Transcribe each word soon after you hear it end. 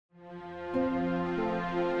Hello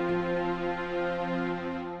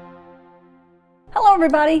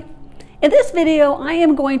everybody! In this video I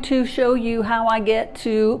am going to show you how I get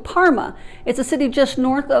to Parma. It's a city just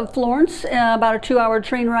north of Florence, about a 2-hour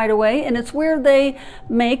train ride away, and it's where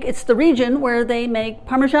it's the region where they make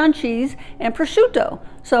Parmesan cheese and prosciutto.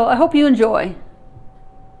 So I hope you enjoy.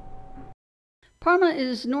 Parma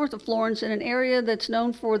is north of Florence in an area that's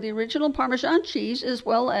known for the original Parmesan cheese as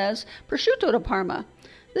well as prosciutto de Parma.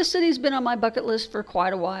 This city's been on my bucket list for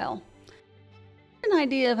quite a while. An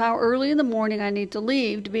idea of how early in the morning I need to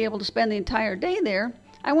leave to be able to spend the entire day there,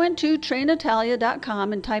 I went to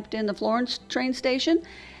trainitalia.com and typed in the Florence train station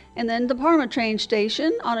and then the Parma train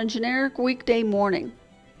station on a generic weekday morning.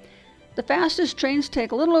 The fastest trains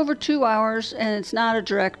take a little over 2 hours and it's not a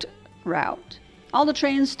direct route. All the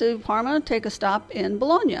trains to Parma take a stop in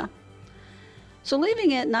Bologna. So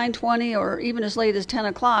leaving at 9:20 or even as late as 10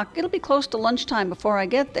 o'clock, it'll be close to lunchtime before I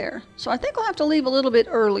get there. So I think I'll have to leave a little bit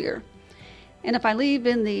earlier. And if I leave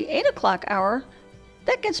in the 8 o'clock hour,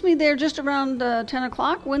 that gets me there just around 10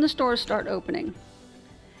 o'clock when the stores start opening.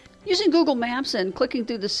 Using Google Maps and clicking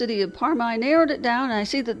through the city of Parma, I narrowed it down and I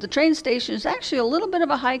see that the train station is actually a little bit of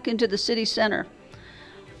a hike into the city center.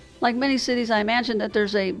 Like many cities, I imagine that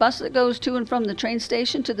there's a bus that goes to and from the train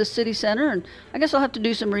station to the city center, and I guess I'll have to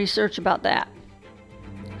do some research about that.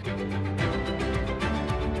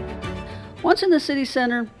 Once in the city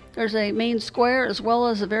center, there's a main square as well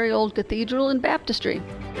as a very old cathedral and baptistry.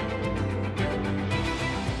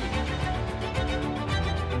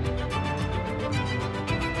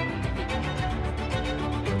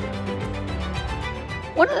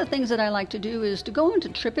 One of the things that I like to do is to go into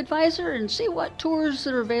TripAdvisor and see what tours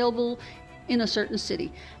that are available in a certain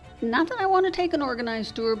city. Not that I want to take an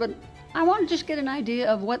organized tour, but I want to just get an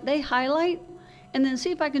idea of what they highlight and then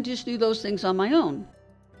see if I can just do those things on my own.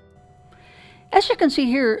 As you can see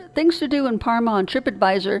here, things to do in Parma on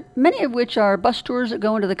TripAdvisor, many of which are bus tours that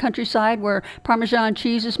go into the countryside where Parmesan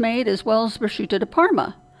cheese is made, as well as prosciutto de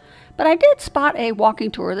Parma. But I did spot a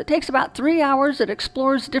walking tour that takes about 3 hours that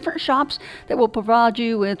explores different shops that will provide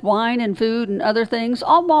you with wine and food and other things,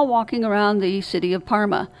 all while walking around the city of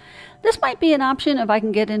Parma. This might be an option if I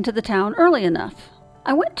can get into the town early enough.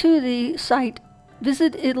 I went to the site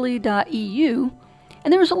visititaly.eu,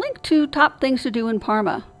 and there was a link to top things to do in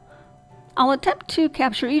Parma. I'll attempt to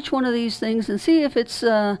capture each one of these things and see if it's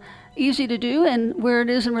easy to do and where it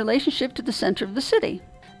is in relationship to the center of the city.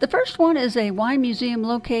 The first one is a wine museum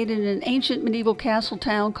located in an ancient medieval castle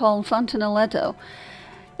town called Fontaneletto.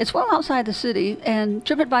 It's well outside the city, and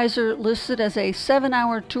TripAdvisor lists it as a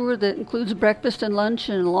 7-hour tour that includes breakfast and lunch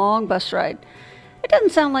and a long bus ride. It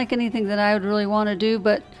doesn't sound like anything that I would really want to do,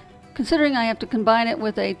 but considering I have to combine it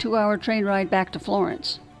with a 2-hour train ride back to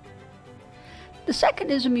Florence. The second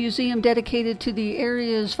is a museum dedicated to the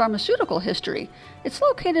area's pharmaceutical history. It's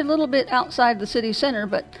located a little bit outside the city center,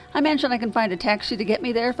 but I imagine I can find a taxi to get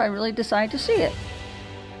me there if I really decide to see it.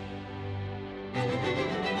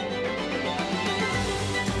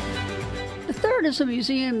 The third is a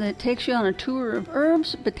museum that takes you on a tour of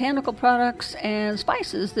herbs, botanical products, and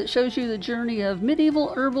spices that shows you the journey of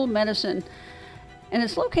medieval herbal medicine. And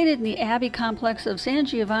it's located in the Abbey complex of San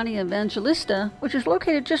Giovanni Evangelista, which is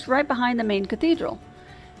located just right behind the main cathedral.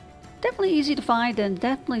 Definitely easy to find and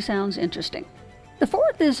definitely sounds interesting. The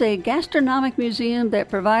fourth is a gastronomic museum that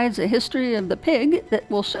provides a history of the pig that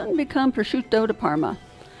will soon become prosciutto de Parma.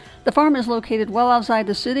 The farm is located well outside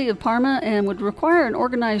the city of Parma and would require an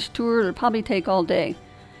organized tour that would probably take all day.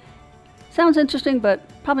 Sounds interesting, but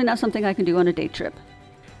probably not something I can do on a day trip.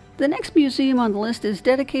 The next museum on the list is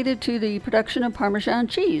dedicated to the production of Parmesan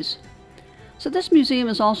cheese. So this museum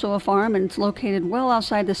is also a farm and it's located well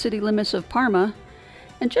outside the city limits of Parma.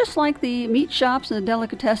 And just like the meat shops and the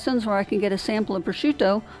delicatessens where I can get a sample of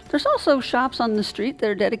prosciutto, there's also shops on the street that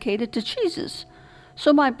are dedicated to cheeses.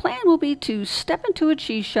 So my plan will be to step into a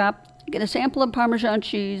cheese shop, get a sample of Parmesan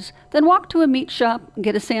cheese, then walk to a meat shop,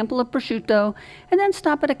 get a sample of prosciutto, and then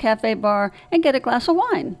stop at a cafe bar and get a glass of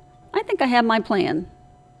wine. I think I have my plan.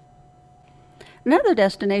 Another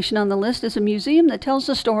destination on the list is a museum that tells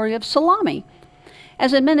the story of salami.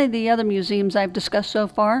 As in many of the other museums I've discussed so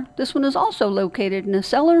far, this one is also located in a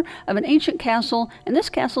cellar of an ancient castle, and this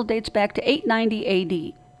castle dates back to 890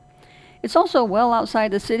 AD. It's also well outside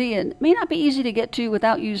the city and may not be easy to get to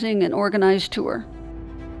without using an organized tour.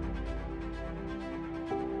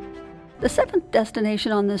 The seventh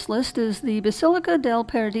destination on this list is the Basilica del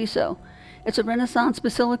Paradiso. It's a Renaissance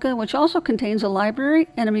basilica which also contains a library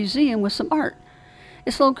and a museum with some art.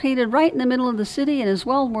 It's located right in the middle of the city and is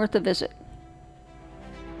well worth a visit.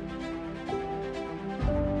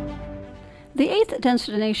 The 8th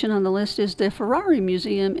destination on the list is the Ferrari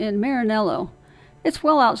Museum in Maranello. It's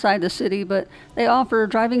well outside the city, but they offer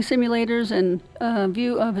driving simulators and a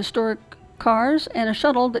view of historic cars and a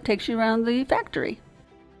shuttle that takes you around the factory.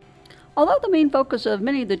 Although the main focus of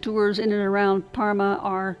many of the tours in and around Parma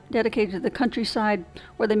are dedicated to the countryside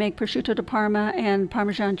where they make prosciutto di Parma and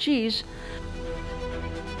Parmesan cheese,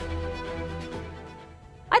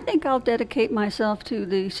 I think I'll dedicate myself to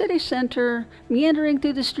the city center, meandering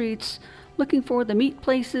through the streets, looking for the meat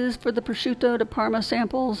places for the prosciutto di Parma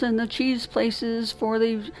samples and the cheese places for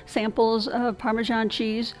the samples of Parmesan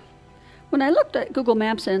cheese. When I looked at Google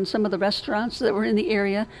Maps and some of the restaurants that were in the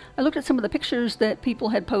area, I looked at some of the pictures that people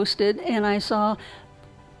had posted, and I saw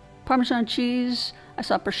Parmesan cheese, I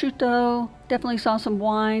saw prosciutto, definitely saw some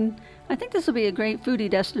wine. I think this will be a great foodie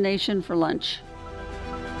destination for lunch.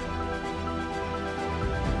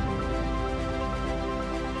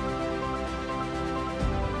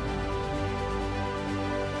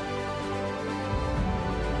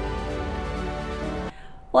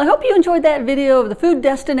 Well, I hope you enjoyed that video of the food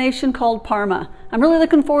destination called Parma. I'm really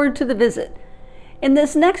looking forward to the visit. In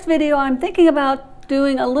this next video, I'm thinking about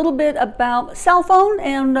doing a little bit about cell phone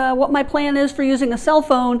and what my plan is for using a cell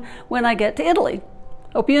phone when I get to Italy.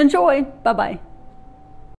 Hope you enjoy. Bye-bye.